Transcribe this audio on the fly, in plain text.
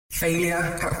Failure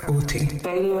at 40.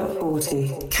 Failure at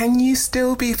 40. Can you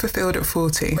still be fulfilled at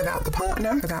 40 without the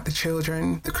partner, without the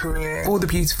children, the career, or the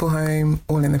beautiful home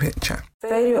all in the picture?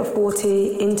 Failure at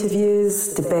 40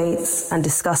 interviews, debates, and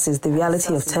discusses the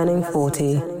reality of turning 40.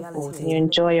 You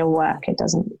enjoy your work, it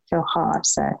doesn't feel hard.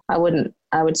 So I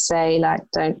would say, like,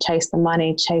 don't chase the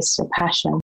money, chase your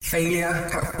passion. Failure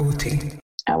at 40.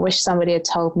 I wish somebody had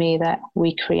told me that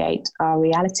we create our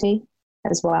reality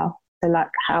as well. So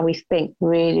like how we think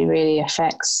really, really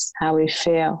affects how we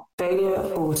feel. Failure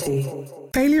at 40.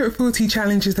 Failure at 40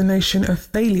 challenges the notion of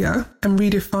failure and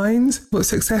redefines what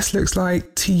success looks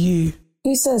like to you.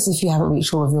 Who says if you haven't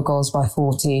reached all of your goals by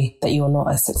 40 that you're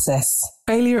not a success?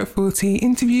 Failure at 40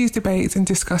 interviews, debates and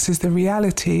discusses the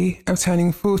reality of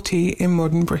turning 40 in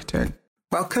modern Britain.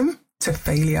 Welcome to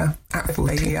Failure at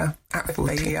 40. Failure at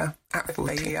 40. Failure at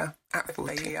 40. Failure at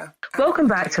 40. Welcome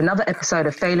back to another episode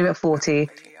of Failure at 40.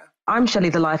 I'm Shelley,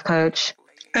 the life coach.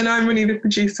 And I'm Renee, the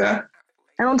producer.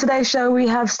 And on today's show, we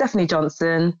have Stephanie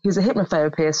Johnson, who's a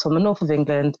hypnotherapist from the north of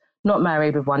England, not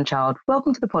married with one child.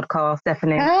 Welcome to the podcast,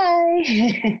 Stephanie.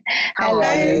 Hi. How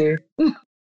are you?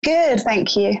 Good,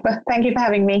 thank you. Well, thank you for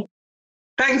having me.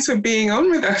 Thanks for being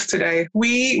on with us today.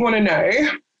 We want to know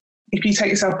if you take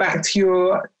yourself back to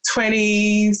your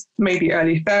 20s, maybe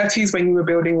early 30s, when you were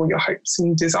building all your hopes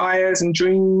and desires and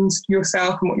dreams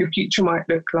yourself and what your future might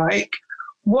look like.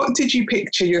 What did you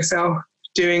picture yourself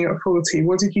doing at 40?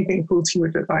 What did you think 40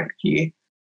 would look like for you?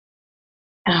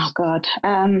 Oh, God.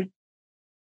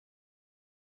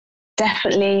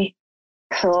 Definitely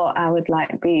thought I would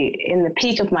be in the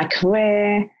peak of my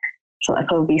career. Thought I'd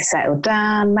probably be settled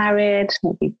down, married,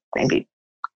 maybe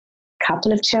a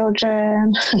couple of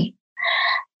children.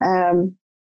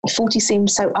 40 seemed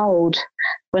so old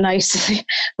when I used to be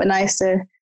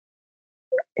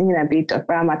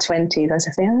around my 20s. I used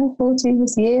to think, 40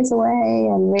 was years away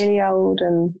and really old,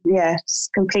 and yeah, it's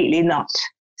completely not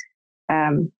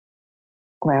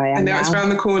where I am. And now it's around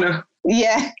the corner.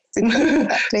 Yeah,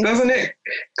 exactly. Doesn't it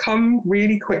come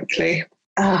really quickly?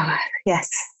 Oh, yes.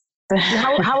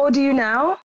 How old are you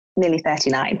now? Nearly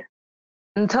 39.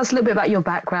 And tell us a little bit about your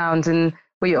background and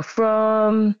where you're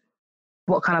from,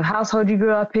 what kind of household you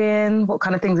grew up in, what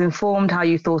kind of things informed how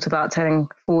you thought about turning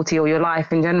 40 or your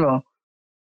life in general.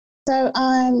 So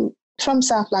I'm from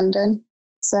South London.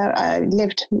 So I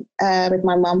lived with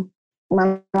my mum.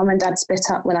 My mum and dad split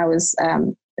up when I was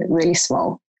really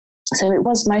small. So it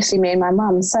was mostly me and my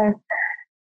mum. So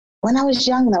when I was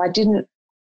young, though, I didn't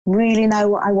really know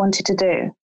what I wanted to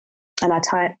do. And I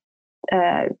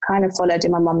kind of followed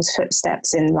in my mum's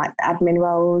footsteps in like admin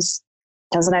roles.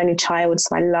 I was an only child,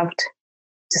 so I loved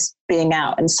just being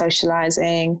out and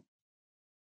socialising.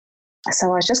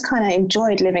 So I just kind of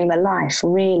enjoyed living the life,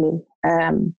 really.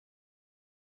 And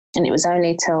it was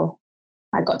only till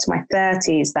I got to my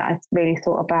 30s that I really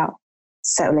thought about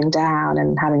settling down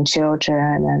and having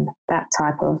children and that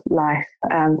type of life.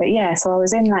 But yeah, so I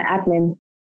was in like admin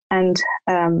and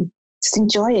just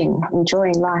enjoying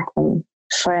life and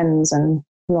friends and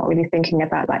not really thinking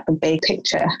about like the big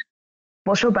picture.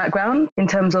 What's your background in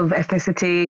terms of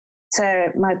ethnicity?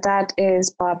 So my dad is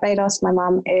Barbados, my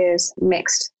mum is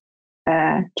mixed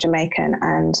Jamaican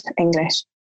and English.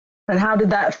 And how did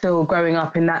that feel growing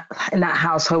up in that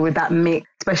household with that mix,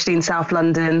 especially in South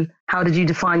London? How did you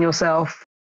define yourself?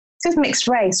 It's just mixed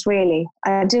race, really.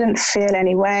 I didn't feel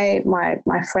any way. My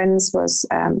friends was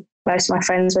most of my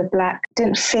friends were black.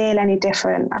 Didn't feel any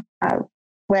different.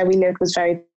 Where we lived was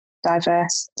very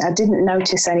diverse. I didn't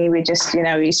notice any. We just, we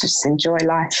used to just enjoy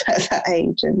life at that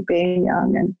age and being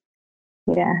young, and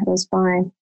yeah, it was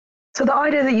fine. So the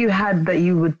idea that you had that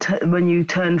you would, when you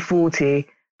turned 40,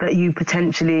 that you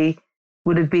potentially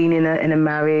would have been in a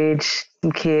marriage,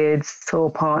 some kids or a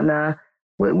partner,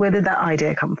 where did that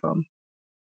idea come from?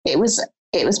 It was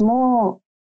more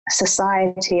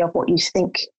society of what you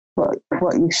think, what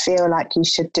you feel like you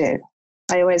should do.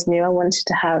 I always knew I wanted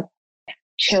to have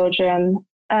children,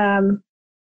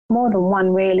 more than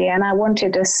one really, and I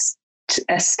wanted a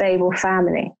stable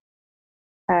family.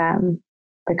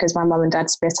 Because my mum and dad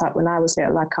split up when I was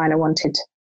little, I kind of wanted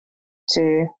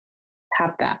to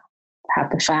have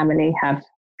the family,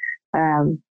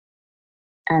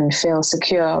 and feel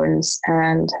secure and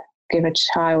give a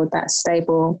child that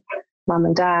stable mum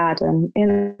and dad, and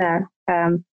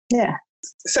yeah.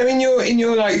 So in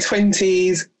your like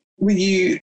 20s, were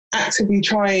you actively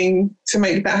trying to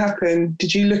make that happen?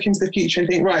 Did you look into the future and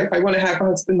think, right, if I want to have a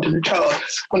husband and a child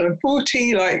when I'm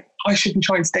 40, like I should be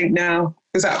trying to date now?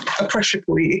 Was that a pressure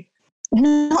for you?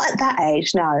 Not at that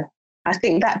age, no. I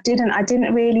think I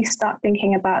didn't really start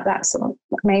thinking about that sort of,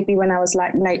 maybe when I was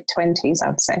like late 20s, I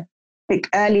would say. the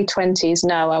early 20s,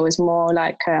 no, I was more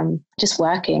like just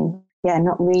working. Yeah,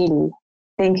 not really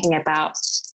thinking about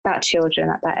children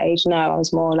at that age. No, I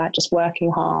was more like just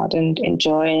working hard and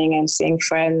enjoying and seeing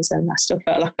friends, and I still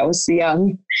felt like I was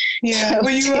young. Yeah, well,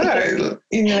 you were.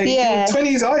 You know, Yeah. your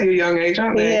 20s are your young age,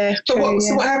 aren't they? Yeah, But true,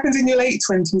 so what happens in your late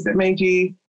 20s that made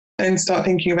you then start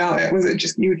thinking about it? Was it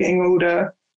just you were getting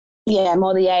older? Yeah,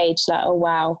 more the age, like, oh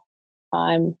wow,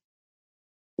 I'm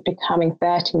becoming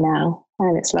 30 now,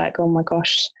 and it's like, oh my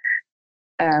gosh,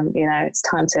 you know, it's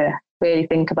time to really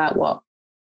think about what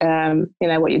you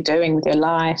know, what you're doing with your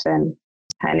life, and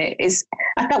it is.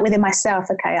 I felt within myself,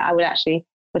 okay, I would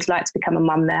like to become a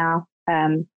mum now.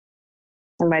 I'm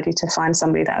ready to find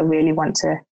somebody that I really want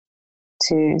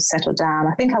to settle down.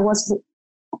 I think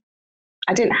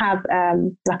I didn't have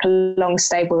like a long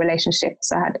stable relationship,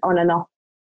 so I had on and off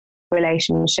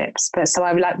relationships, but so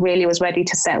I like really was ready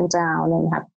to settle down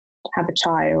and have a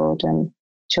child and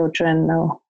children.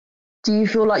 Or Do you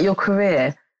feel like your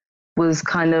career was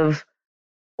kind of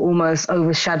almost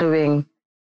overshadowing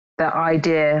the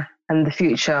idea and the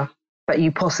future that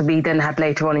you possibly then had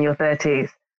later on in your 30s?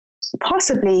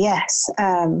 possibly, yes.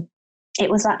 It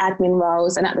was like admin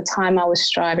roles, and at the time I was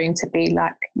striving to be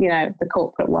like, you know, the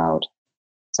corporate world.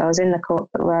 So I was in the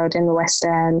corporate world in the West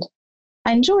End.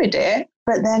 I enjoyed it,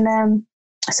 but then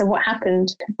so what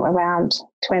happened around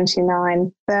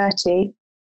 29, 30,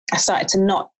 I started to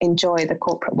not enjoy the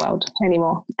corporate world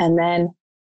anymore. And then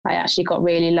I actually got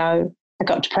really low. I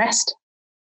got depressed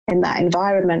in that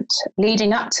environment.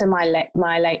 Leading up to my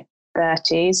late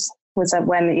 30s was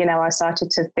when, you know, I started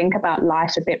to think about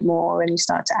life a bit more, and you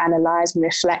start to analyze and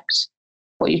reflect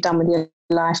what you've done with your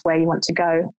life, where you want to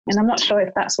go. And I'm not sure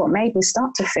if that's what made me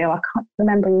start to feel. I can't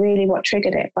remember really what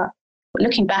triggered it, but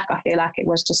looking back, I feel like it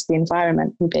was just the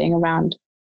environment and being around.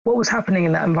 What was happening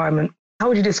in that environment? How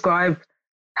would you describe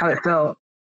how it felt?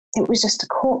 It was just the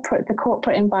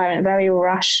corporate environment, very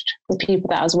rushed. The people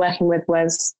that I was working with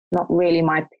was not really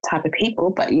my type of people,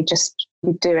 but you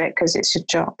do it because it's your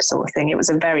job sort of thing. It was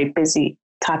a very busy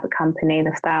type of company.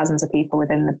 There were thousands of people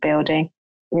within the building.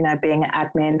 You know, being an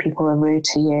admin, people were rude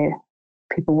to you.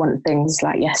 People want things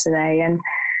like yesterday. And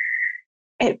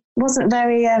it wasn't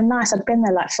very nice. I'd been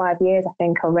there like 5 years, I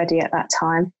think, already at that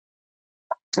time.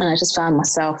 And I just found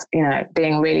myself, you know,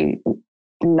 being really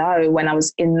low when I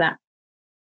was in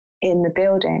the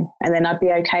building. And then I'd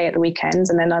be okay at the weekends.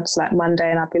 And then I'd just like Monday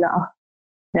and I'd be like, oh,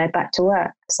 you know, back to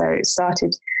work. So it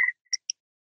started.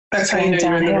 That's how you know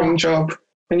you're in the wrong job.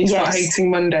 When you start hating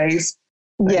Mondays.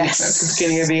 Yes. That's the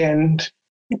beginning of the end.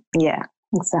 Yeah,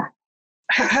 exactly.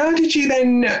 How did you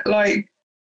then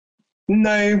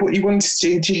know what you wanted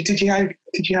to do? Did you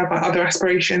have other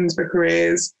aspirations for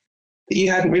careers that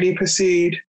you hadn't really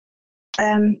pursued?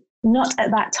 Not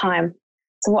at that time.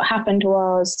 So what happened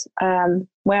was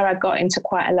where I got into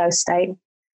quite a low state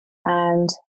and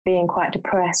being quite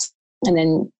depressed, and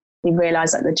then you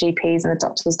realise that the GPs and the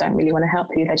doctors don't really want to help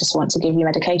you. They just want to give you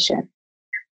medication.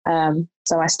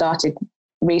 So I started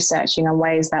researching on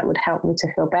ways that would help me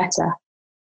to feel better.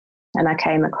 And I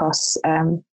came across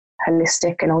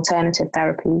holistic and alternative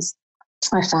therapies.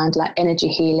 I found like energy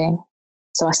healing.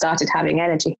 So I started having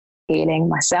energy healing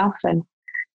myself, and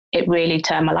it really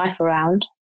turned my life around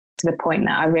to the point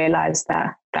that I realised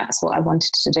that that's what I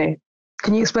wanted to do.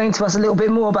 Can you explain to us a little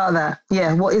bit more about that?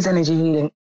 Yeah, what is energy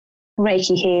healing?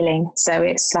 Reiki healing. So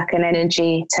it's like an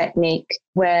energy technique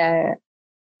where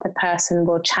the person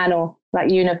will channel like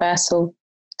universal,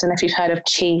 I don't know if you've heard of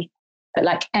chi, but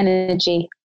like energy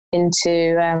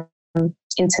into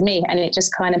me, and it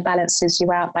just kind of balances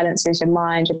you out, balances your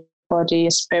mind, your body,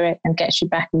 your spirit, and gets you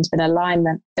back into an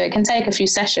alignment. So it can take a few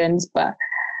sessions, but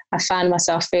I found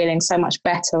myself feeling so much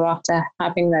better after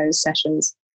having those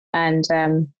sessions, and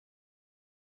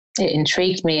it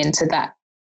intrigued me into that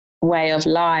way of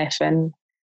life, and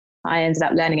I ended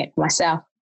up learning it for myself.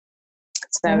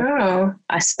 So wow.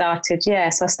 I started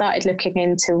looking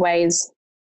into ways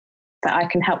that I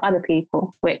can help other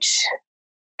people, which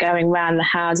going around the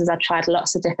houses, I tried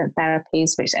lots of different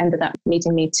therapies, which ended up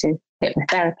leading me to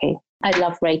hypnotherapy. I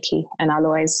love Reiki and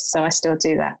aloes, so I still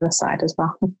do that on the side as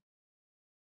well.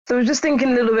 So I was just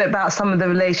thinking a little bit about some of the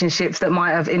relationships that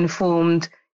might have informed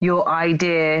your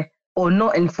idea or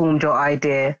not informed your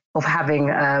idea of having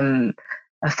a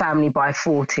family by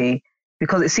 40,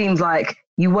 because it seems like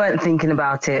you weren't thinking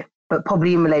about it, but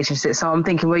probably in relationships. So I'm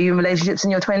thinking, were you in relationships in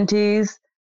your 20s?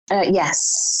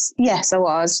 Yes, I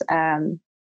was.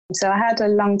 So I had a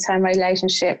long-term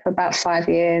relationship for about 5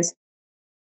 years.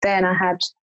 Then I had,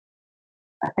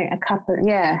 I think,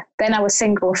 then I was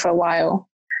single for a while.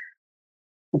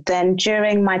 Then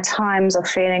during my times of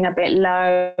feeling a bit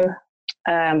low,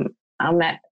 I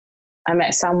met I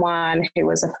met someone who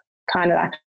was a kind of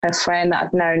like a friend that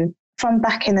I've known from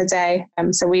back in the day.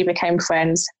 So we became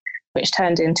friends, which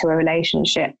turned into a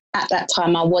relationship. At that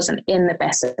time, I wasn't in the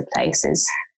best of places.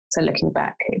 So looking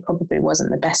back, it probably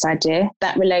wasn't the best idea.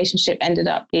 That relationship ended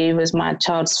up, he was my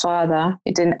child's father.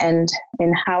 It didn't end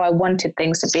in how I wanted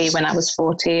things to be when I was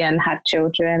 40 and had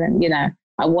children. And, you know,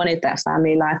 I wanted that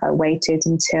family life. I waited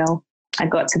until I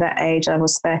got to that age. I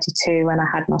was 32 when I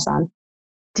had my son.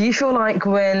 Do you feel like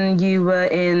when you were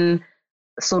in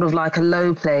sort of like a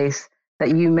low place that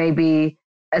you maybe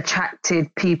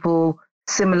attracted people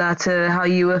similar to how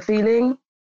you were feeling?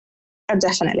 Oh,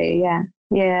 definitely, yeah.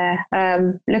 Yeah.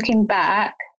 Looking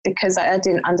back, because I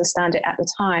didn't understand it at the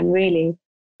time, really,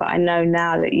 but I know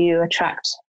now that you attract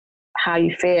how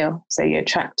you feel. So you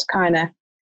attract kind of,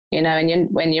 you know, and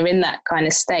when you're in that kind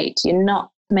of state, you're not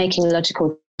making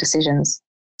logical decisions.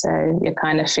 So you're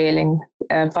kind of feeling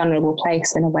a vulnerable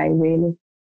place in a way, really.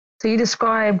 So you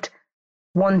described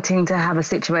wanting to have a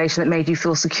situation that made you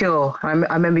feel secure. I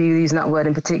remember you using that word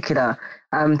in particular,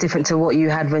 different to what you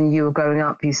had when you were growing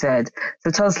up, you said.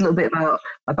 So tell us a little bit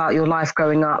about your life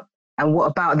growing up and what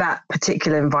about that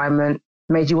particular environment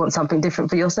made you want something different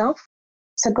for yourself?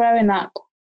 So growing up,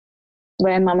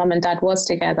 when my mum and dad was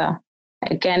together,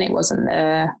 again, it wasn't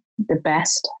the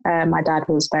best. My dad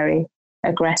was very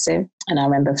aggressive, and I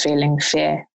remember feeling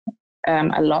fear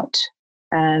a lot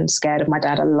and scared of my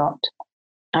dad a lot.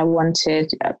 I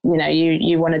wanted, you know,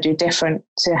 you want to do different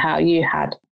to how you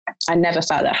had. I never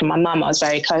felt that from my mum. I was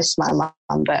very close to my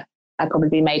mum, but I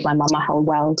probably made my mum my whole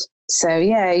world. So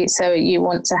yeah, so you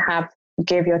want to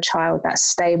give your child that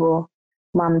stable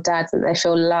mum, dad, that they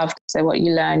feel loved. So what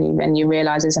you learn and you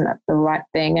realize isn't the right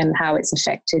thing, and how it's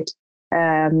affected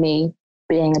me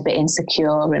being a bit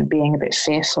insecure and being a bit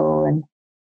fearful and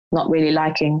not really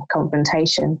liking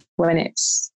confrontation. When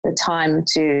it's the time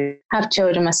to have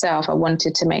children myself, I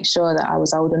wanted to make sure that I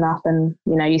was old enough, and,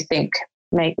 you know,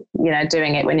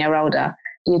 doing it when you're older,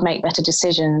 you'd make better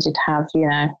decisions, you'd have, you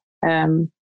know,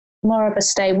 more of a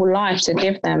stable life to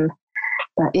give them.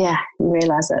 But yeah, you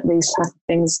realise that these type of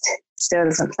things still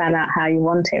doesn't plan out how you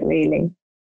want it, really.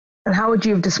 And how would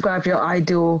you have described your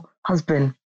ideal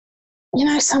husband? You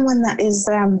know, someone that is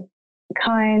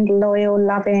kind, loyal,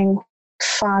 loving,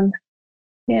 fun.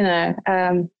 You know,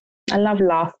 I love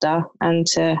laughter and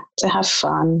to have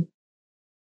fun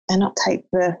and not take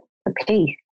the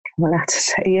pee, I'm allowed to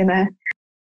say, you know.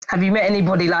 Have you met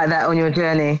anybody like that on your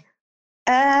journey?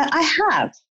 I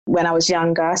have. When I was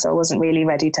younger, so I wasn't really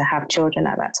ready to have children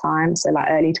at that time. So like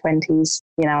early 20s,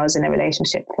 you know, I was in a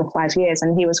relationship for 5 years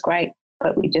and he was great,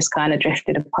 but we just kind of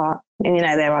drifted apart. And, you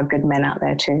know, there are good men out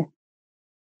there too.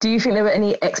 Do you think there were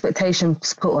any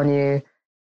expectations put on you,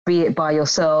 be it by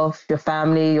yourself, your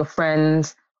family, your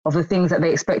friends, of the things that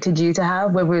they expected you to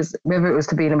have, whether it was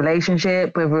to be in a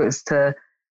relationship, whether it was to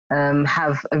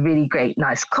have a really great,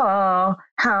 nice car,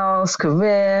 house,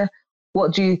 career?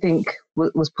 What do you think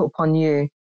was put upon you?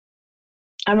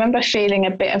 I remember feeling a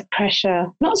bit of pressure,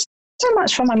 not so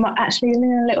much from my mom, actually,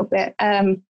 a little bit.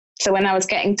 So when I was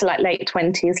getting to like late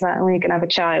 20s, like, when you're going to have a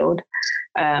child.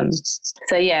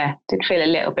 So yeah, did feel a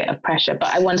little bit of pressure,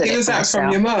 but I wanted it was for that myself.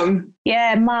 From your mum?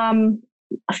 Yeah, mum,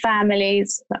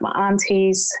 families, like my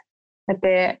aunties, a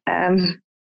bit.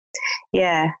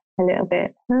 Yeah, a little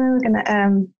bit. We're going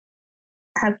to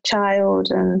have a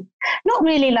child, and not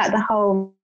really like the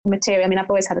whole material. I mean, I've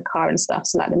always had a car and stuff,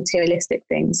 so like the materialistic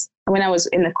things. And when I was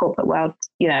in the corporate world,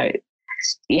 you know,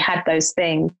 you had those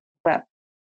things, but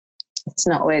it's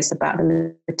not always about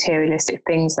the materialistic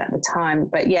things at the time.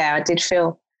 But yeah, I did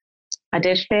feel a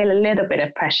little bit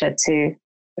of pressure to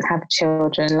have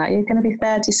children. Like, you're going to be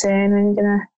 30 soon and you're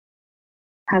going to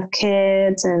have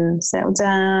kids and settle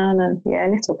down. And yeah,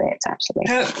 a little bit actually.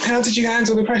 How did you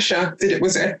handle the pressure? Did it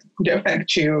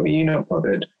affect you, or were you not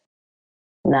bothered?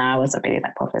 No, I wasn't really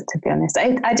that bothered, to be honest.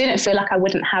 I didn't feel like I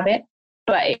wouldn't have it,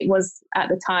 but it was, at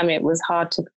the time, it was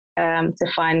hard to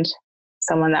find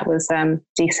someone that was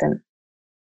decent,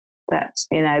 that,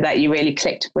 you know, that you really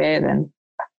clicked with, and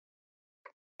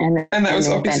that was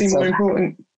obviously more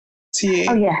important to you.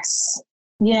 Oh yes,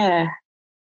 yeah,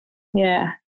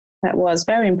 that was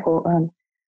very important.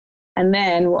 And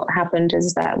then what happened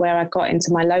is that where I got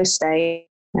into my low state,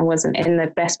 I wasn't in the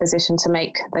best position to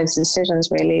make those decisions,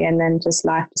 really, and then just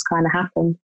life just kind of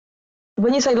happened.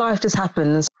 When you say life just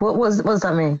happens, what does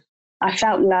that mean? I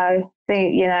felt low.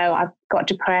 You know, I got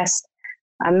depressed.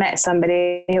 I met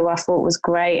somebody who I thought was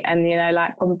great, and, you know,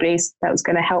 like, probably that was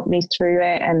going to help me through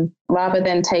it. And rather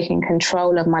than taking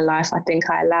control of my life, I think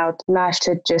I allowed life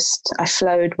to I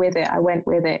flowed with it. I went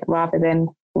with it rather than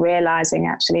realizing,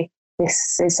 actually,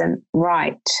 this isn't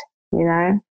right, you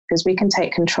know. because we can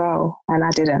take control, and I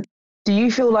didn't. Do you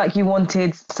feel like you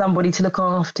wanted somebody to look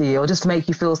after you, or just to make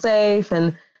you feel safe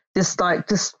and just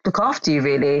look after you,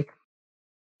 really?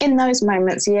 In those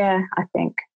moments, yeah, I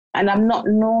think. And I'm not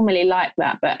normally like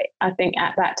that, but I think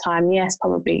at that time, yes,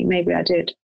 probably, maybe I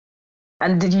did.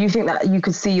 And did you think that you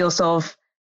could see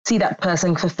that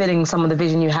person fulfilling some of the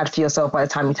vision you had for yourself by the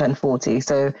time you turned 40?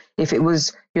 So if it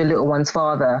was your little one's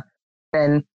father,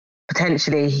 then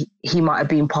potentially he might have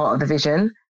been part of the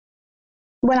vision?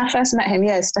 When I first met him,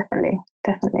 yes, definitely,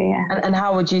 yeah. And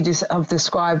how would you have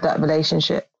described that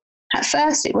relationship? At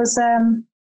first, it was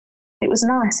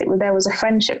nice. There was a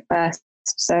friendship first,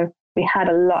 so we had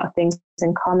a lot of things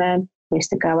in common. We used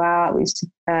to go out, we used to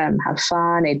have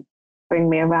fun. He'd bring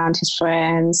me around his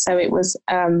friends, so it was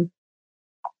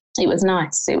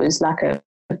nice. It was like a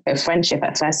friendship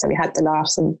at first. So we had the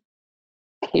laughs, and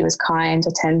he was kind,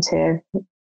 attentive.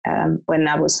 When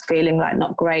I was feeling like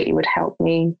not great, he would help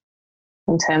me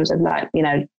in terms of like, you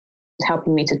know,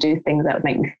 helping me to do things that would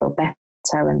make me feel better.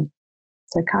 And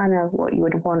so kind of what you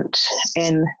would want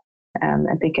in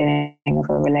a beginning of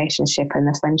a relationship, and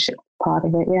the friendship part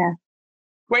of it, yeah.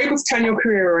 Were able to turn your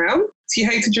career around. So you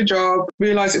hated your job,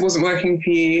 realised it wasn't working for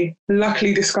you,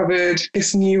 luckily discovered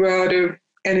this new world of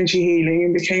energy healing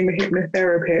and became a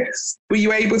hypnotherapist. Were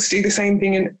you able to do the same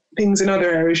things in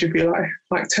other areas of your life,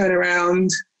 like turn around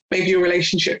maybe your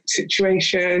relationship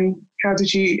situation? How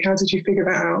did you figure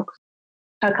that out?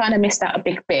 I kind of missed out a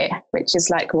big bit, which is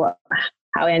like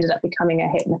how I ended up becoming a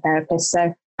hypnotherapist.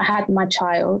 So I had my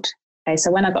child. Okay,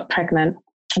 so when I got pregnant,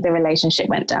 the relationship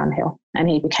went downhill and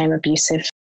he became abusive,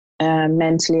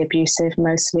 mentally abusive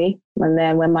mostly. And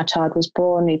then when my child was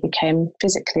born, he became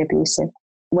physically abusive.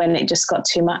 When it just got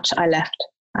too much, I left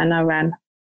and I ran.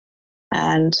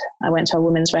 And I went to a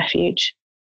women's refuge.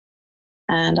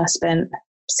 And I spent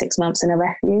 6 months in a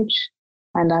refuge.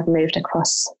 And I've moved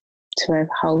across to a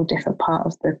whole different part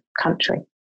of the country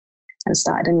and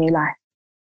started a new life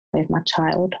with my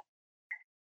child.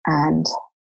 And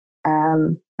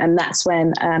that's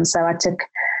when, so I took,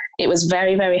 it was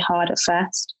very, very hard at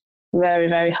first, very,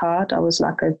 very hard. I was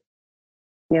like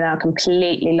I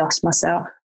completely lost myself.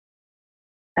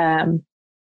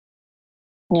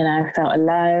 Felt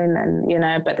alone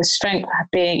and, but the strength of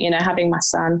being, having my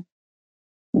son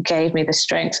gave me the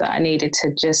strength that I needed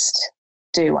to just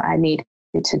do what I needed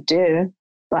to do.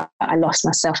 But I lost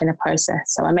myself in the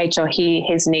process. So I made sure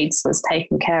his needs was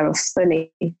taken care of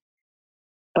fully.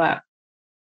 But,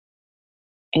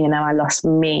 I lost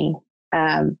me.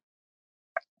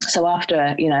 So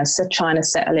after, trying to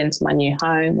settle into my new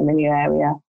home in the new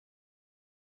area,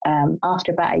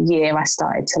 after about a year, I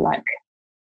started to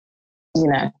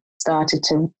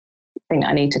think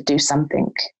I need to do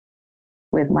something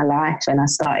with my life. And I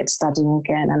started studying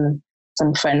again, and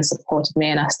some friends supported me,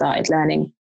 and I started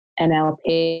learning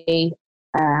NLP,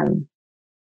 a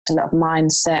lot of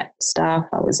mindset stuff.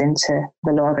 I was into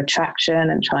the law of attraction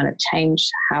and trying to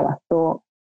change how I thought.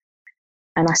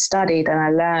 And I studied and I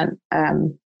learned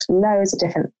loads of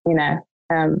different, The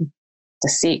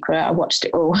Secret. I watched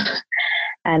it all.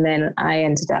 And then I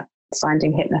ended up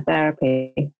finding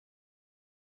hypnotherapy.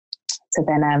 So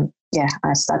then,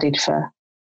 I studied for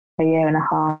a year and a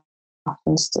half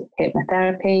in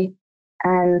hypnotherapy.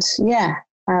 And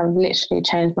literally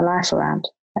changed my life around.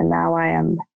 And now I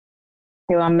am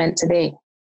who I'm meant to be.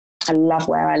 I love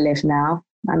where I live now.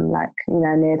 I'm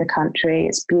near the country.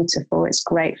 It's beautiful. It's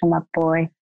great for my boy.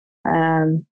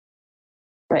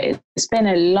 But it's been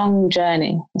a long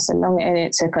journey. And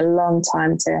it took a long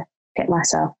time to get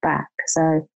myself back.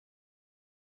 So,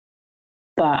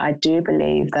 but I do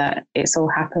believe that it's all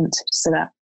happened so that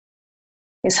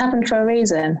it's happened for a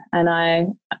reason. And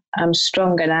I'm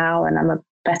stronger now, and I'm a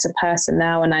better person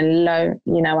now. And I know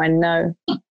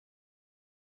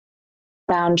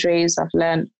boundaries. I've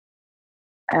learned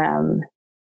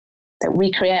that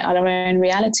we create our own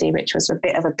reality, which was a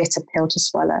bit of a bitter pill to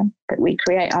swallow, but we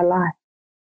create our life,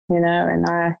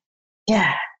 and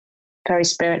very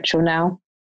spiritual now.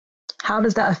 How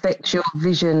does that affect your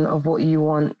vision of what you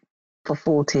want for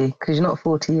 40? Because you're not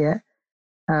 40 yet.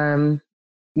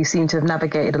 You seem to have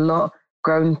navigated a lot,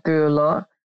 grown through a lot.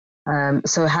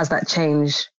 So has that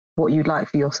changed what you'd like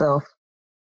for yourself?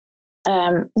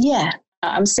 I'm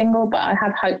single, but I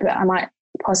have hope that I might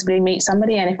possibly meet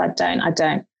somebody. And if I don't, I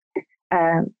don't.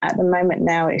 At the moment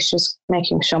now, it's just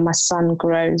making sure my son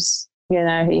grows.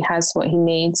 He has what he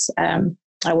needs.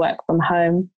 I work from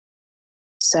home,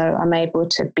 so I'm able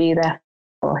to be there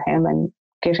for him and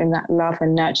give him that love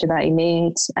and nurture that he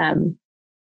needs. And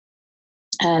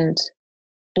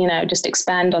just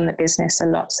expand on the business a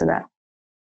lot so that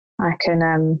I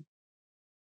can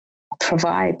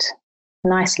provide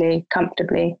nicely,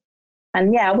 comfortably.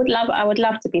 And yeah, I would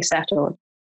love to be settled.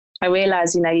 I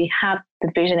realize, you have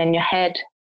the vision in your head,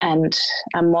 and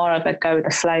I'm more of a go with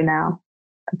the flow now.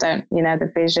 I don't,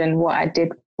 the vision, what I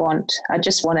did want. I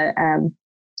just want to,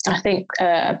 I think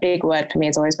a big word for me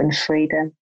has always been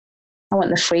freedom. I want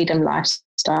the freedom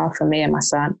lifestyle for me and my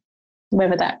son.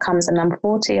 Whether that comes when I'm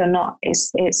 40 or not,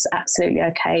 it's absolutely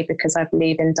okay, because I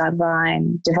believe in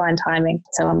divine timing.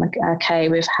 So I'm okay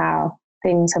with how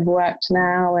things have worked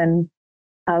now, and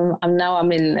I know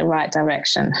I'm in the right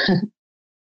direction.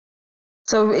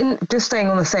 So just staying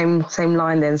on the same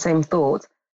line then, same thought.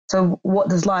 So what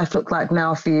does life look like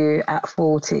now for you at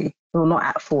 40? Well, not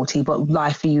at 40, but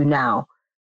life for you now.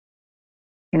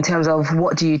 In terms of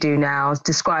what do you do now?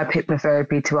 Describe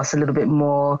hypnotherapy to us a little bit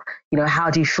more. How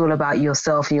do you feel about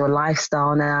yourself and your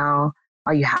lifestyle now?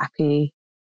 Are you happy?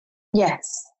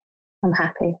 Yes, I'm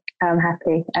happy.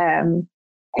 Hypnotherapy,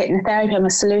 I'm a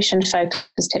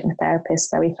solution-focused hypnotherapist,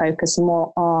 so we focus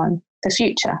more on the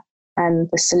future and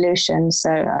the solution. So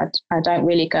I don't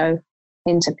really go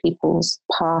into people's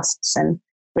pasts and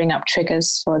bring up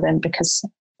triggers for them, because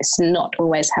it's not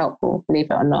always helpful, believe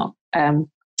it or not.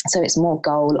 So it's more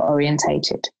goal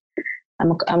orientated.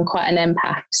 I'm quite an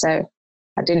empath, so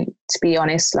I didn't, to be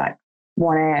honest,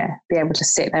 want to be able to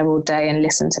sit there all day and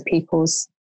listen to people's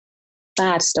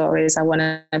bad stories. I want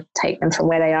to take them from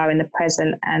where they are in the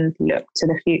present and look to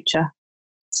the future.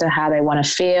 So how they want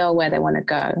to feel, where they want to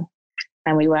go.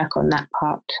 And we work on that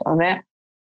part of it.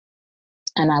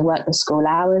 And I work the school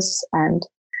hours, and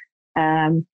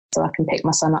so I can pick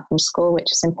my son up from school,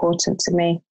 which is important to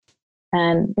me.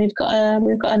 And we've got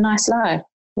a nice life.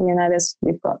 It's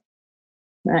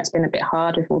been a bit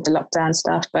hard with all the lockdown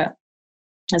stuff, but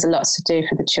there's lots to do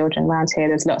for the children around here.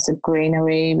 There's lots of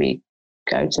greenery. We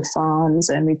go to farms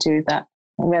and we do that.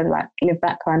 I really live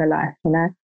that kind of life,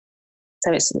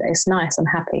 So it's nice. I'm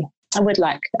happy. I would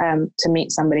like to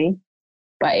meet somebody,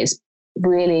 but it's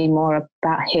really more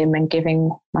about him and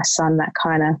giving my son that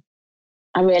kind of.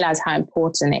 I realise how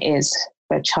important it is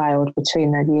for a child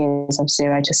between the years of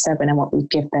 0 to 7 and what we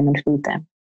give them and feed them,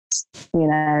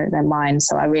 their minds.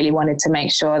 So I really wanted to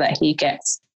make sure that he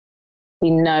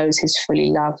knows he's fully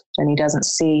loved and he doesn't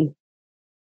see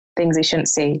things he shouldn't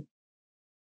see.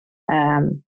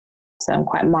 So I'm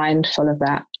quite mindful of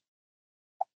that.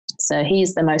 So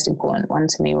he's the most important one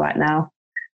to me right now.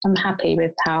 I'm happy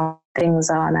with how things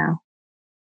are now.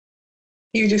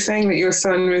 You were just saying that your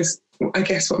son was, I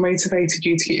guess, what motivated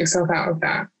you to get yourself out of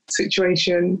that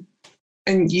situation.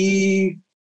 And you've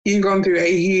gone through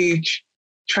a huge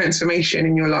transformation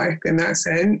in your life in that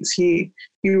sense. You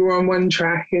were on one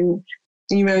track and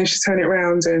you managed to turn it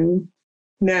around, and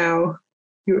now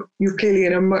you're clearly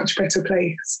in a much better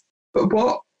place. But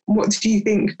what do you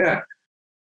think that,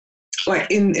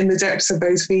 in the depths of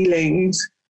those feelings,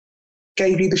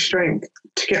 gave you the strength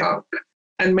to get up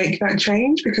and make that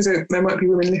change? Because there might be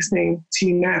women listening to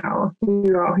you now who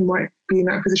might be in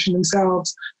that position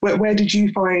themselves. Where did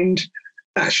you find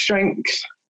that strength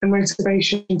and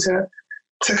motivation to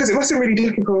because it must have been really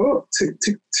difficult to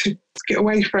get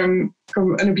away from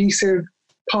an abusive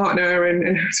partner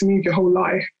and have to move your whole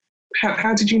life.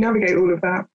 How did you navigate all of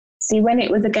that? See, when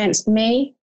it was against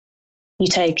me, you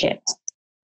take it.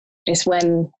 It's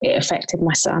when it affected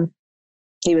my son.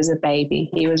 He was a baby.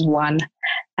 He was 1.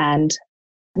 And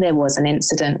there was an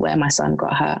incident where my son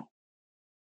got hurt.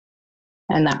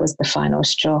 And that was the final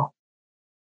straw.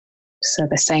 So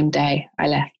the same day I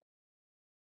left.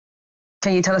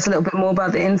 Can you tell us a little bit more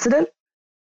about the incident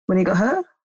when he got hurt?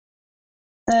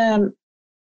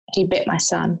 He bit my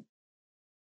son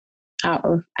out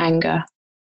of anger.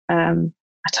 I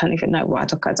don't even know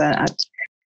what I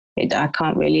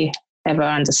can't really ever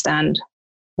understand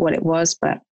what it was,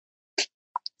 but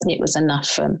it was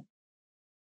enough. And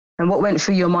what went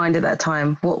through your mind at that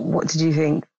time? What did you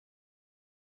think?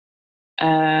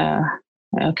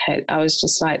 Okay, I was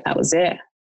just like, that was it.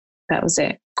 That was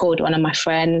it. Called one of my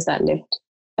friends that lived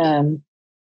about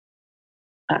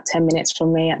 10 minutes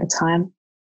from me at the time.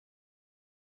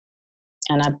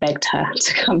 And I begged her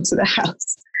to come to the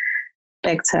house.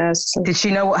 Begged her. Did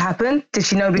she know what happened? Did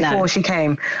she know before she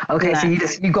came? Okay, no.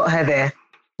 So you got her there.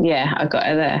 Yeah, I got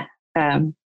her there.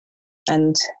 And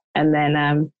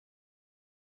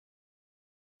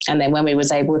then when we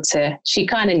was able to, she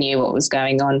kind of knew what was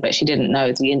going on, but she didn't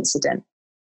know the incident.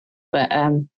 But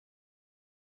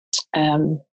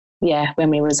when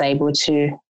we was able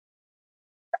to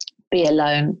be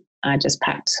alone, I just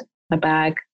packed a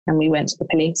bag and we went to the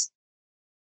police.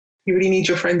 You really need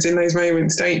your friends in those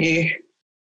moments, don't you?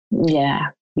 Yeah,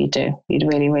 you do. You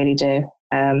really, really do.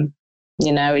 And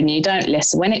you don't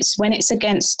listen when it's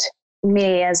against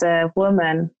me as a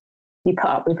woman, you put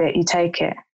up with it, you take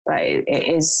it. But it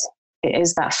is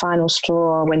that final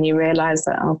straw when you realise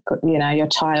that, your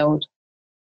child.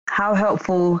 How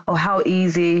helpful or how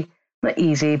easy, not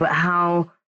easy, but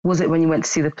how was it when you went to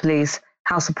see the police?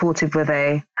 How supportive were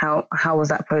they? How was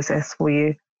that process for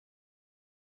you?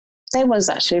 They was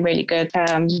actually really good.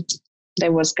 They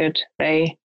was good.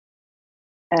 It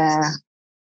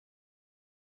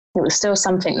was still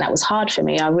something that was hard for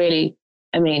me. I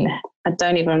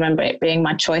don't even remember it being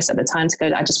my choice at the time to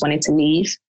go. I just wanted to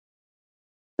leave.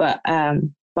 But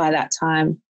by that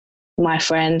time, my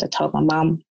friend, I told my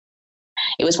mum,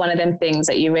 it was one of them things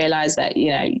that you realise that,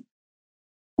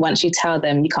 once you tell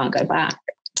them, you can't go back.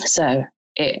 So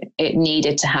it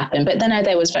needed to happen. But then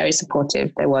they was very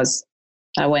supportive.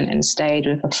 I went and stayed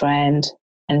with a friend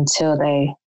until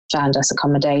they found us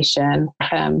accommodation.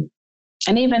 And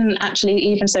even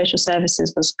social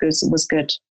services was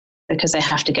good because they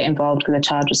have to get involved because the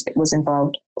child was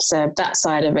involved. So that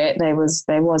side of it, they was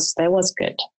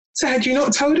good. So had you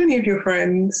not told any of your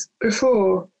friends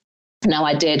before? No,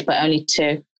 I did, but only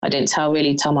two. I didn't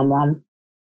really tell my mum.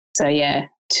 So yeah,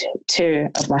 two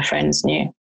of my friends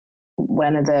knew.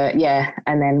 And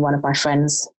then one of my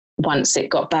friends, once it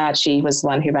got bad, she was the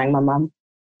one who rang my mum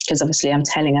because obviously I'm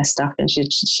telling her stuff and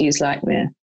she's like, yeah,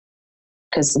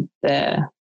 because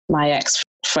my ex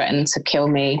threatened to kill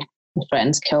me,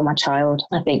 threatened to kill my child,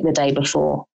 I think the day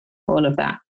before, all of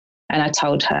that. And I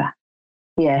told her,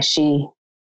 yeah, she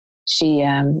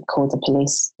called the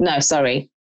police. No, sorry,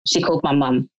 she called my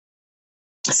mum.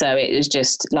 So it was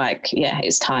just like, yeah,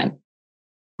 it's time.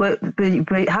 But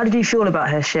how did you feel about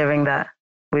her sharing that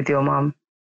with your mum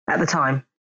at the time?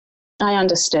 I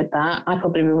understood that. I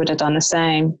probably would have done the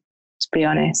same, to be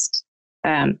honest.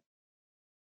 It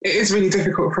is really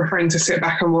difficult for a friend to sit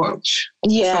back and watch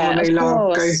someone they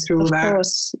love go through all that. Of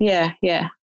course, yeah.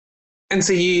 And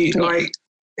so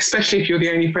especially if you're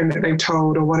the only friend that they've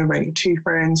told or one of only two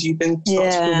friends, you then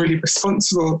start to feel really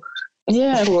responsible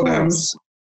for them.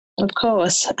 Of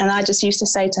course. And I just used to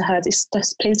say to her, just,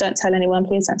 please don't tell anyone,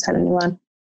 please don't tell anyone.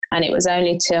 And it was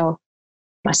only till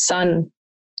my son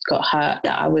got hurt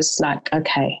that I was like,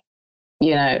 okay,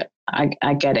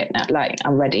 I get it now, like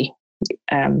I'm ready.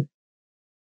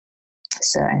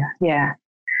 So yeah.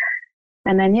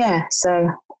 And then, so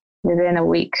within a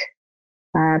week,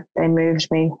 they moved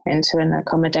me into an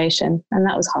accommodation and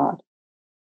that was hard.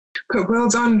 But well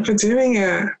done for doing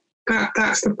it.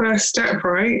 That's the first step,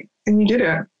 right? And you did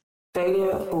it.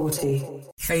 Failure at 40.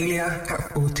 Failure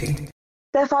at 40.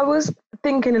 Steph, I was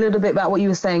thinking a little bit about what you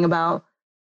were saying about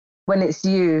when it's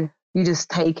you just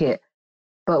take it.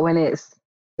 But when it's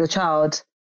your child,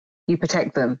 you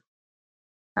protect them.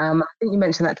 I think you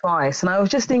mentioned that twice. And I was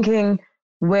just thinking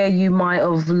where you might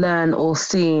have learned or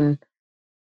seen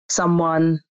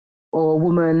someone or a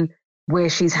woman where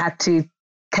she's had to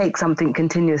take something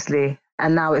continuously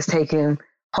and now it's taken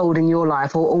hold in your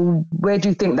life, or where do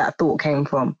you think that thought came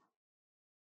from?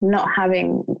 Not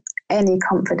having any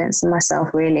confidence in myself,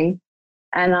 really.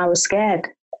 And I was scared.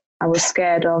 I was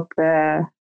scared of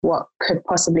what could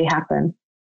possibly happen.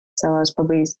 So I was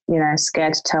probably,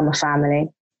 scared to tell my family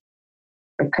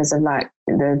because of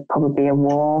there'd probably be a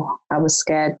war. I was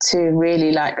scared to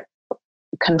really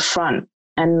confront.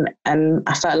 And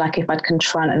I felt like if I'd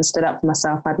confront and stood up for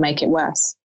myself, I'd make it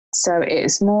worse. So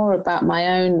it's more about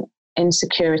my own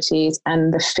insecurities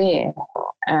and the fear.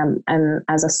 And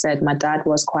as I said, my dad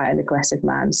was quite an aggressive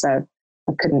man. So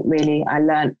I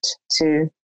learned to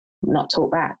not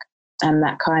talk back. And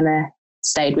that kind of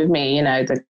stayed with me,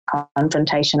 the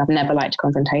confrontation. I've never liked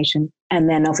confrontation. And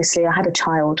then obviously I had a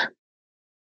child.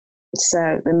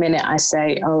 So the minute I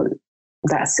say, oh,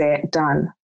 that's it,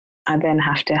 done, I then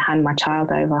have to hand my child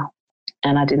over.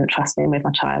 And I didn't trust him with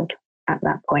my child at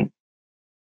that point.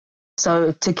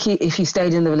 So if you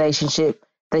stayed in the relationship,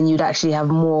 then you'd actually have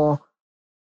more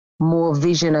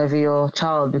vision over your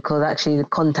child because actually the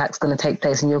contact's going to take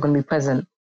place and you're going to be present.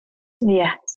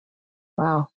 Yeah.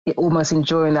 Wow. You're almost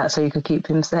enjoying that so you could keep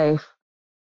him safe.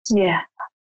 Yeah.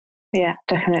 Yeah,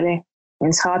 definitely.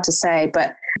 It's hard to say,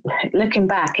 but looking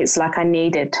back, it's like I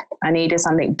needed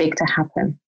something big to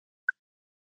happen.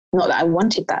 Not that I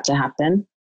wanted that to happen,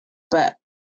 but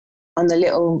on the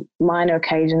little minor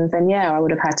occasions, then I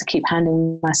would have had to keep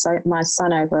handing my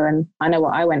son over. And I know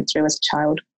what I went through as a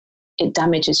child. It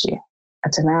damages you. I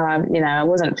don't know. I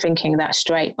wasn't thinking that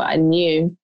straight, but I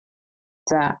knew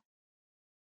that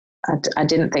I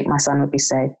didn't think my son would be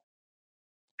safe.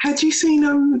 Had you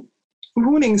seen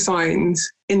warning signs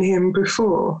in him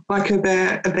before? Are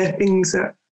there things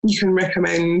that you can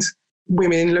recommend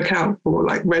women look out for,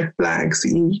 like red flags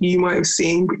that you might have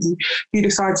seen, but you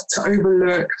decided to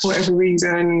overlook for whatever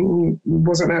reason, you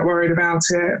wasn't that worried about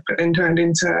it, but then turned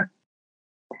into...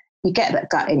 You get that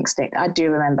gut instinct. I do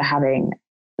remember having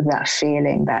that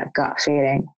feeling, that gut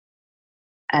feeling,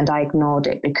 and I ignored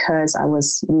it because I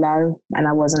was low and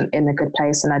I wasn't in a good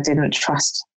place and I didn't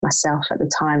trust myself at the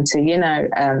time to, you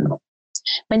know,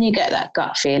 when you get that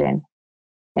gut feeling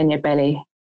in your belly,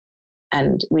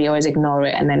 and we always ignore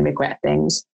it and then regret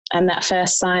things. And that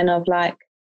first sign of like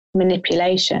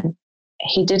manipulation,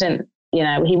 he didn't, you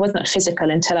know, he wasn't physical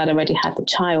until I'd already had the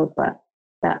child, but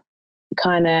that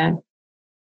kind of,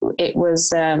 it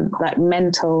was like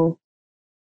mental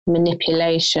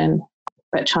manipulation,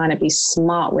 but trying to be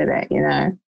smart with it, you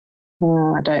know.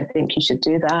 Oh, I don't think you should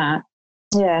do that.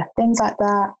 Yeah, things like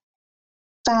that.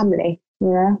 Family, you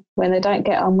know, when they don't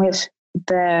get on with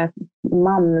their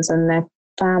mums and their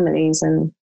families,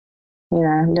 and, you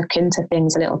know, look into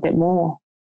things a little bit more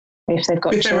if they've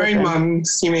got with children. Their own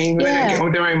mums, you mean? When they don't get on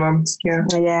with their own mums, yeah.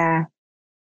 Yeah.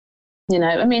 You know,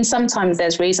 I mean, sometimes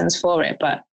there's reasons for it,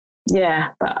 but yeah,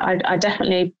 but I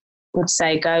definitely would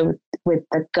say go with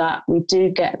the gut. We do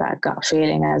get that gut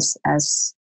feeling as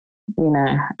you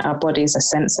know, our bodies are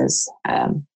senses,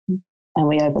 and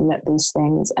we overlook these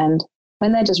things. And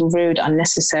when they're just rude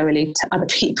unnecessarily to other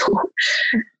people,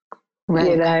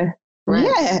 you know,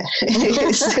 yeah.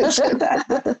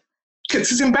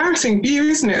 It's embarrassing for you,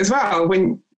 isn't it, as well,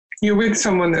 when you're with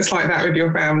someone that's like that with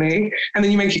your family and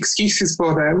then you make excuses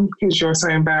for them because you're so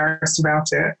embarrassed about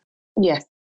it. Yes.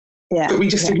 Yeah. But we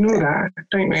just ignore that,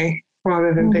 don't we?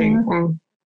 Rather than think,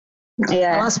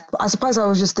 Yeah. I suppose I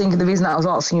was just thinking, the reason that I was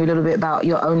asking you a little bit about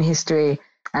your own history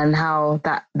and how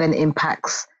that then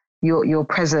impacts your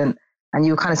present. And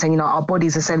you were kind of saying, you know, our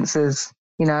bodies are sensors,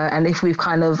 you know, and if we've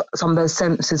kind of, some of those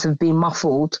senses have been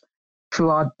muffled through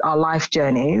our life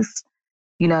journeys,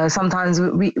 you know, sometimes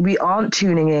we aren't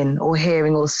tuning in or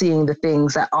hearing or seeing the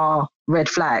things that are red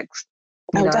flags.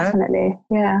 You know? Definitely.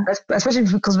 Yeah. Especially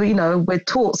because we're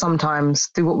taught sometimes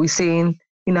through what we've seen,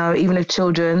 you know, even as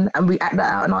children, and we act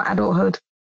that out in our adulthood.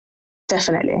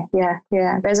 Definitely. Yeah.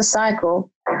 Yeah. There's a cycle.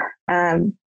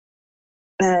 And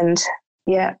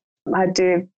yeah, I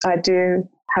do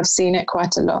have seen it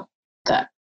quite a lot, that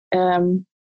in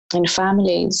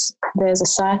families, there's a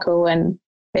cycle and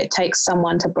it takes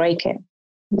someone to break it,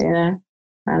 you know,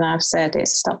 and I've said it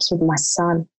stops with my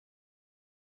son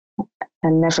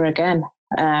and never again.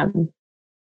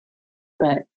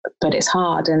 But it's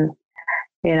hard. And,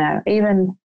 you know,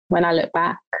 even when I look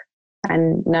back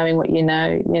and knowing what you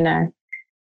know,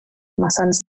 my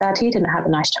son's dad, he didn't have a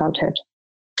nice childhood.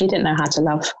 He didn't know how to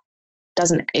love.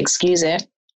 Doesn't excuse it.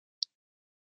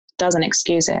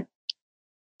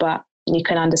 But you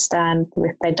can understand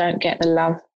if they don't get the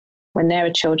love when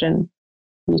they're children,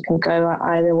 you can go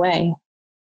either way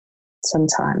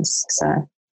sometimes. So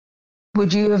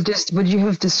would you have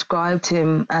described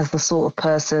him as the sort of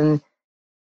person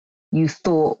you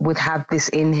thought would have this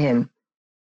in him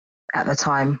at the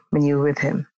time when you were with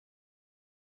him?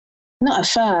 Not at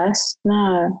first,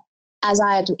 no.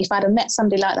 If I'd have met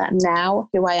somebody like that now,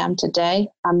 who I am today,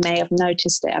 I may have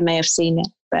noticed it, I may have seen it.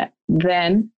 But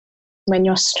then when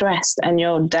you're stressed and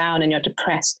you're down and you're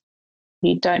depressed,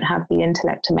 you don't have the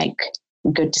intellect to make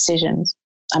good decisions.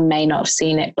 I may not have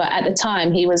seen it, but at the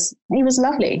time he was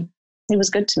lovely. He was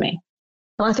good to me.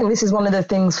 And I think this is one of the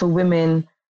things for women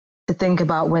to think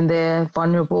about when they're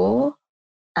vulnerable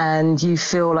and you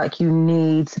feel like you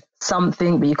need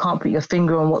something, but you can't put your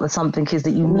finger on what the something is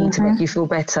that you need to make you feel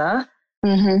better.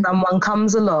 Someone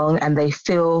comes along and they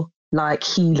feel like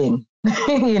healing,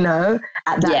 you know,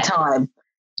 at that time,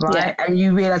 right? And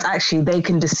you realize actually they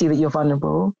can just see that you're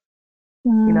vulnerable,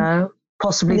 you know,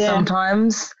 possibly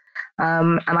sometimes.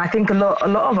 And I think a lot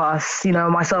of us, you know,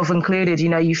 myself included, you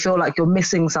know, you feel like you're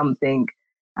missing something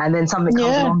and then something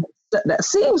comes along that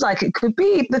seems like it could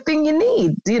be the thing you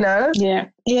need, you know?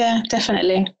 Yeah,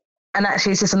 definitely. And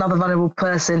actually it's just another vulnerable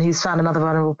person who's found another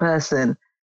vulnerable person.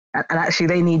 And actually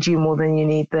they need you more than you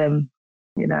need them,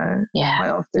 you know? Quite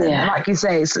often. And like you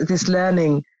say, it's this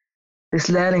learning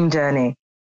journey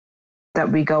that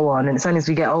we go on. And it's only as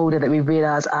we get older that we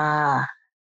realize,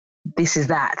 this is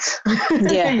that.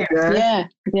 Yeah. You know?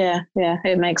 Yeah.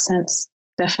 It makes sense.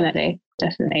 Definitely.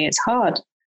 It's hard.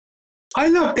 I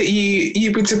love that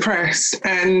you were depressed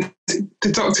and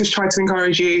the doctors tried to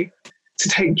encourage you to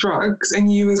take drugs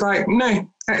and you was like, no,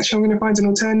 actually I'm going to find an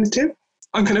alternative.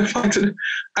 I'm going to find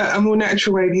a more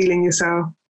natural way of healing yourself.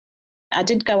 I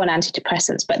did go on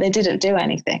antidepressants, but they didn't do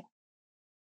anything.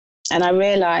 And I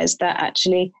realized that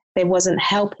actually they wasn't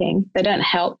helping. They don't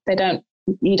help.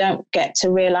 You don't get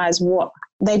to realize what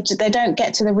they don't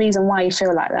get to the reason why you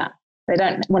feel like that. They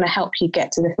don't want to help you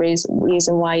get to the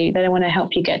reason why they don't want to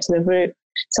help you get to the root.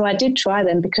 So I did try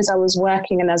them because I was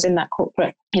working and I was in that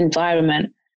corporate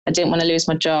environment. I didn't want to lose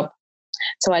my job.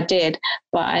 So I did,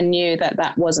 but I knew that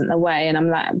that wasn't the way. And I'm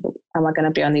like, am I going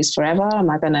to be on these forever? Am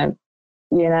I going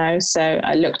to, so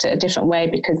I looked at a different way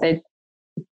because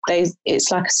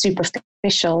it's like a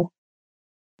superficial.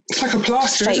 It's like a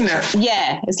plaster, fake, isn't it?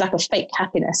 Yeah, it's like a fake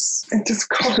happiness. It just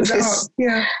covers it up.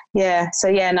 Yeah. Yeah.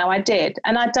 So no, I did.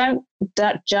 And I don't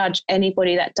judge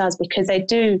anybody that does because they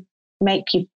do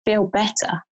make you feel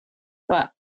better.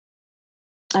 But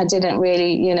I didn't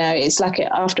really, it's like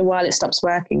after a while it stops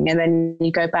working and then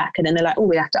you go back and then they're like, oh,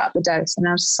 we have to up the dose. And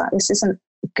I was just like, this isn't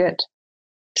good.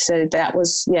 So that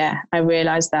was, I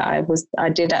realized that I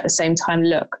did at the same time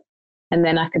look, and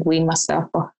then I could wean myself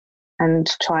off and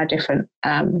try different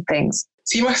things.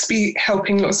 So you must be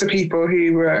helping lots of people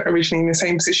who were originally in the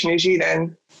same position as you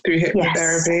then through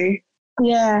hypnotherapy.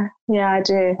 Yes. Yeah, I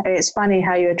do. It's funny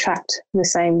how you attract the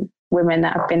same women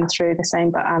that have been through the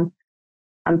same, but I'm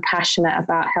passionate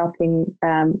about helping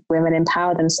women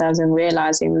empower themselves and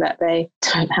realizing that they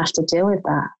don't have to deal with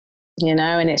that,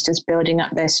 and it's just building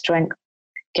up their strength,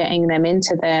 getting them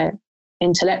into their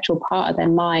intellectual part of their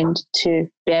mind to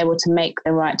be able to make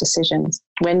the right decisions.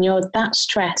 When you're that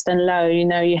stressed and low,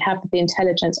 you have the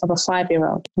intelligence of a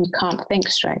 5-year-old. You can't think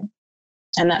straight.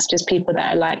 And that's just people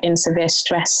that are like in severe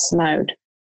stress mode,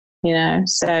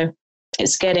 So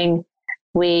it's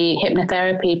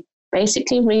hypnotherapy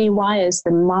basically rewires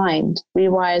the mind,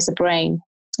 rewires the brain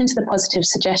into the positive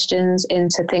suggestions,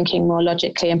 into thinking more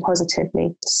logically and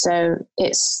positively. So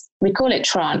we call it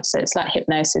trance. So it's like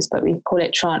hypnosis, but we call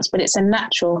it trance. But it's a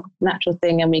natural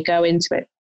thing, and we go into it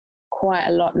quite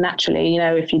a lot naturally.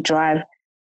 If you drive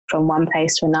from one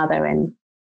place to another and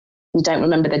you don't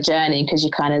remember the journey because you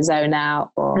kind of zone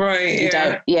out, or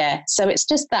So it's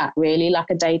just that, really, like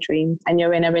a daydream, and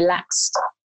you're in a relaxed.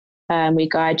 We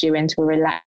guide you into a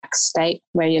relaxed state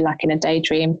where you're like in a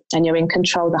daydream and you're in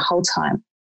control the whole time.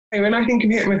 When I think of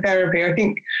hypnotherapy, I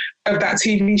think of that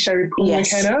TV show with Paul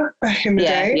McKenna back in the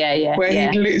day, where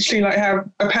he'd literally like have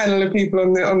a panel of people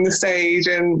on the stage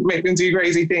and make them do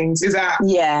crazy things. Is that?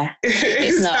 Yeah,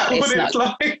 it's not. It's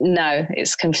like? No,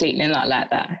 it's completely not like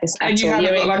that. And you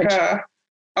haven't got like a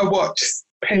watch.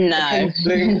 No.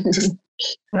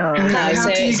 No,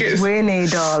 Winnie,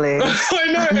 darling.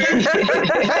 I know. I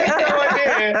had no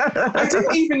idea. I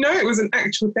didn't even know it was an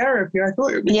actual therapy. I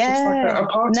thought it was just like a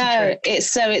party trick.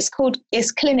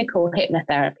 It's clinical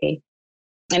hypnotherapy,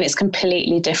 and it's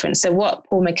completely different. So what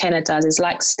Paul McKenna does is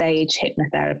like stage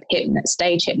hypnotherapy,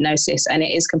 stage hypnosis, and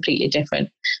it is completely different.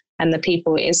 And the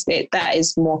people that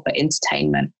is more for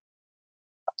entertainment.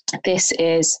 This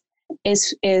is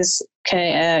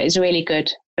really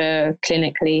good for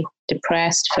clinically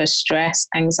depressed, for stress,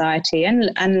 anxiety,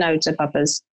 and loads of other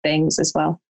things as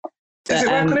well. Does it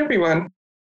work on everyone?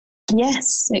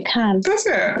 Yes, it can. Does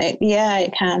it?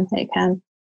 It can. It can.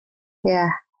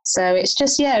 Yeah. So it's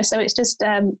just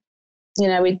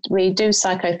we do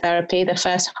psychotherapy. The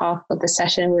first half of the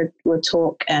session we'll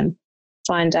talk and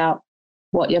find out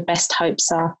what your best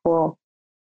hopes are for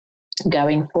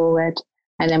going forward,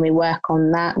 and then we work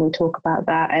on that. We talk about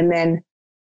that, and then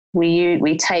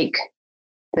we take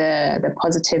the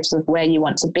positives of where you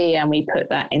want to be, and we put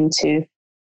that into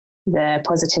the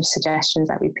positive suggestions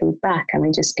that we feed back, and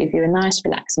we just give you a nice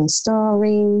relaxing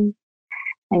story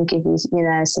and give you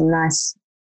some nice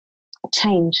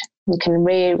change. You can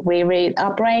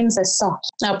our brains are soft.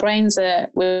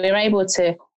 We're able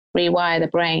to rewire the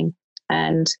brain,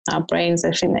 and our brains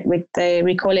are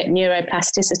we call it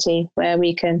neuroplasticity, where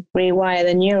we can rewire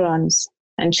the neurons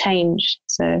and change.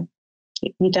 So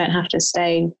you don't have to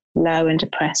stay low and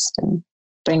depressed, and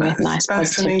bring a nice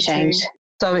positive change.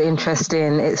 So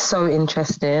interesting. It's so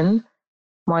interesting.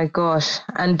 My gosh.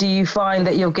 And do you find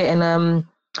that you're getting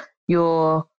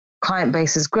your client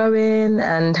base is growing,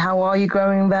 and how are you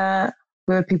growing that?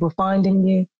 Where are people finding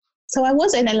you? So I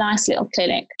was in a nice little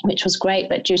clinic, which was great,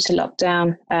 but due to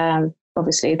lockdown,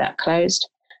 obviously that closed.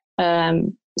 I've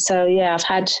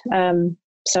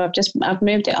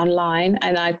moved it online,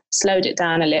 and I slowed it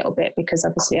down a little bit because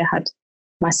obviously I had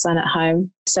my son at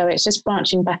home. So it's just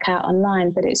branching back out online,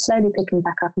 but it's slowly picking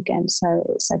back up again. So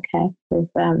it's okay with,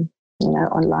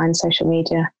 online social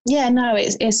media. Yeah, no,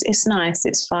 it's nice.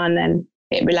 It's fun, and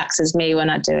it relaxes me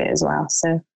when I do it as well.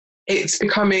 So it's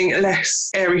becoming less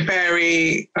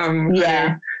airy-fairy.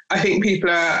 I think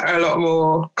people are a lot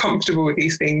more comfortable with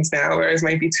these things now, whereas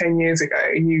maybe 10 years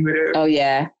ago you would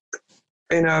have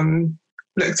been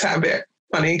looked at a bit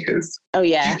funny because Oh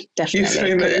yeah, you're saying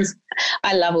definitely. those.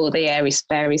 I love all the airy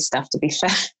fairy stuff, to be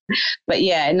fair. But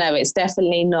yeah, no, it's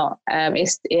definitely not.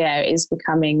 It is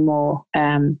becoming more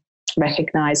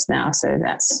recognized now. So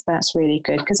that's really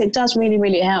good because it does really,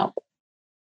 really help.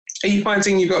 Are you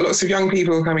finding you've got lots of young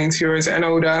people coming to you, or is it an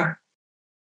older?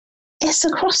 It's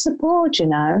across the board, you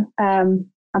know.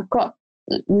 I've got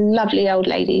lovely old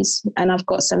ladies, and I've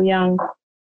got some young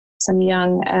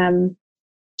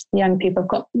people. I've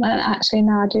got actually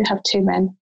no, I do have two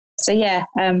men. So yeah,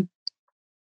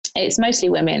 it's mostly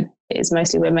women. It's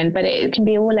mostly women, but it can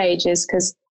be all ages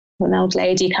because an old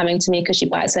lady coming to me because she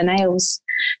bites her nails,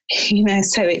 you know.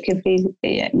 So it could be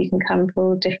you can come for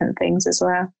all different things as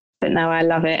well. But no, I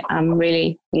love it. I'm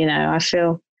really, you know, I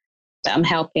feel that I'm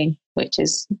helping, which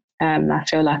is I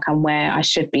feel like I'm where I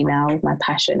should be now with my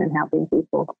passion and helping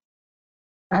people.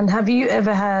 And have you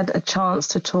ever had a chance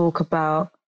to talk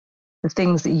about the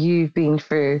things that you've been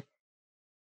through?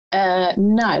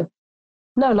 No.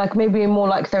 No, like maybe more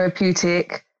like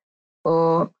therapeutic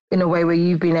or in a way where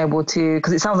you've been able to,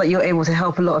 because it sounds like you're able to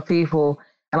help a lot of people.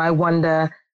 And I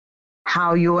wonder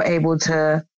how you're able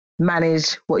to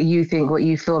manage what you think, what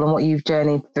you feel, and what you've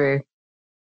journeyed through.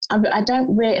 I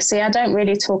don't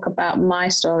really talk about my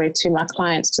story to my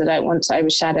clients because I don't want to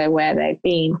overshadow where they've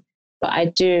been. But I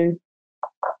do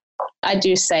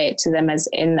say it to them as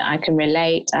in that I can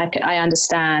relate, I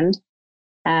understand,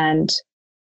 and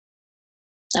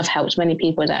I've helped many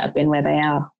people that have been where they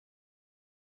are,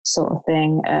 sort of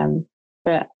thing.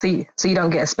 But so you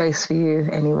don't get a space for you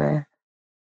anywhere.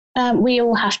 We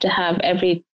all have to have,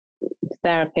 every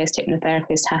therapist,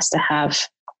 hypnotherapist has to have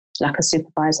like a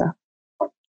supervisor.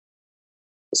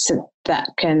 So that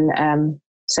can,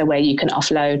 so where you can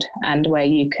offload and where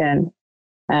you can,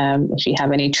 if you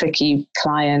have any tricky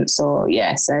clients or,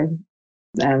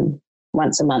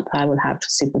 once a month I will have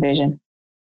supervision.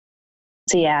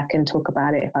 So yeah, I can talk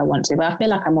about it if I want to, but I feel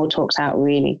like I'm all talked out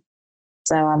really.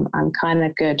 So I'm kind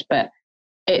of good, but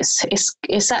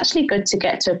it's actually good to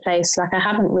get to a place, like I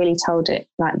haven't really told it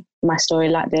like my story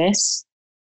like this.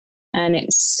 And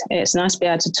it's nice to be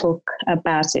able to talk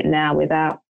about it now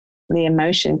without the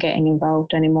emotion getting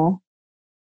involved anymore.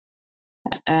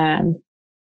 Is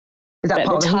that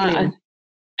part of healing?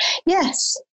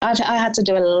 Yes, I had to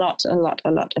do a lot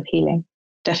of healing,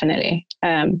 definitely.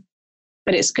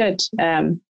 But it's good,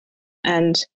 and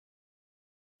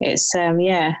it's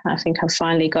I think I've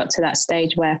finally got to that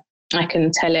stage where I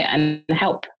can tell it and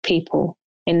help people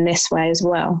in this way as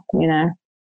well, you know.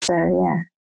 So yeah.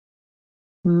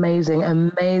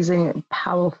 Amazing,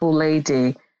 powerful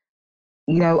lady.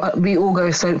 You know, we all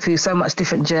go through so much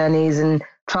different journeys and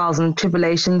trials and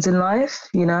tribulations in life,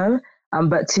 you know,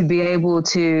 but to be able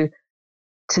to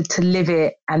live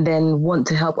it and then want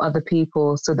to help other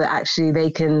people so that actually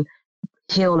they can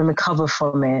heal and recover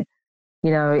from it,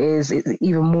 you know, is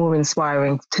even more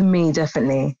inspiring to me,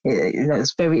 definitely. You know,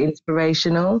 it's very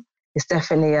inspirational. It's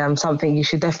definitely something you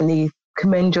should definitely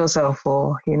commend yourself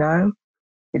for, you know.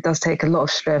 It does take a lot of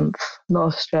strength.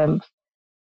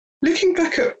 Looking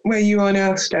back at where you are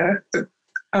now, Steph,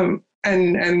 and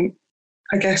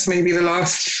I guess maybe the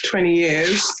last 20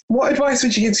 years, what advice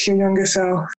would you give to your younger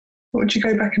self? What would you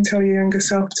go back and tell your younger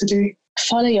self to do?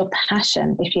 Follow your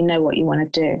passion if you know what you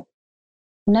want to do.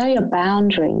 Know your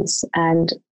boundaries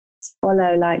and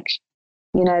follow, like,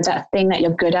 you know, that thing that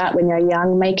you're good at when you're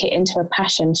young, make it into a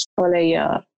passion.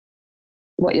 Follow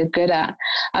what you're good at.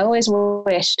 I always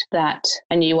wished that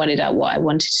I knew what I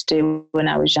wanted to do when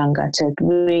I was younger, to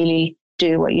really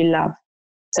do what you love.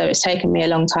 So it's taken me a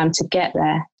long time to get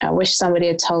there. I wish somebody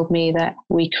had told me that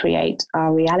we create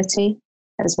our reality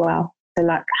as well. So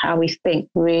like how we think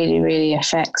really, really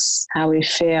affects how we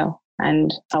feel.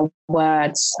 And our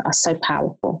words are so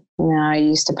powerful. You know, I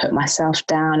used to put myself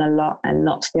down a lot and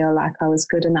not feel like I was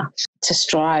good enough, to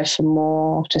strive for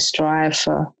more, to strive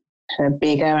for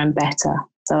bigger and better.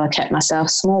 So I kept myself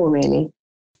small, really,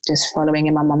 just following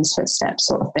in my mum's footsteps,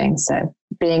 sort of thing. So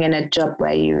being in a job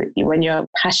where you when you're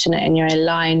passionate and you're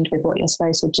aligned with what you're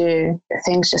supposed to do,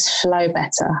 things just flow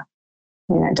better.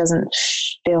 You know, it doesn't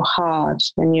feel hard.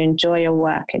 When you enjoy your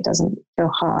work, it doesn't feel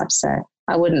hard. So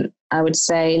I would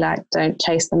say, like, don't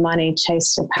chase the money,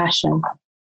 chase your passion.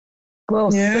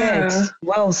 Well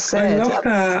said. I love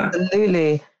that.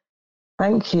 Absolutely.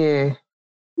 Thank you.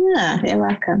 Yeah, you're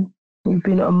welcome. You've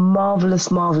been a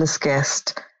marvelous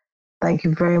guest. Thank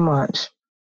you very much.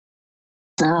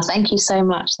 Oh, thank you so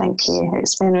much. Thank you.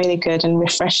 It's been really good and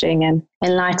refreshing and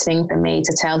enlightening for me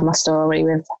to tell my story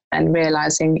with, and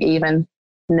realizing even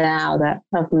now that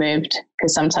I've moved,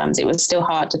 because sometimes it was still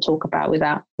hard to talk about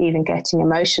without even getting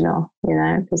emotional, you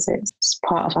know, because it's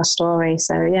part of our story.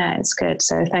 So yeah, it's good.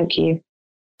 So thank you.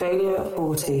 Failure at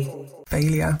 40.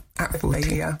 Failure at 40.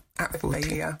 Failure at 40.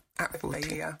 Failure at 40.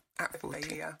 Failure at 40.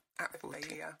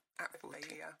 Failure at 40.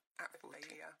 Failure at 40.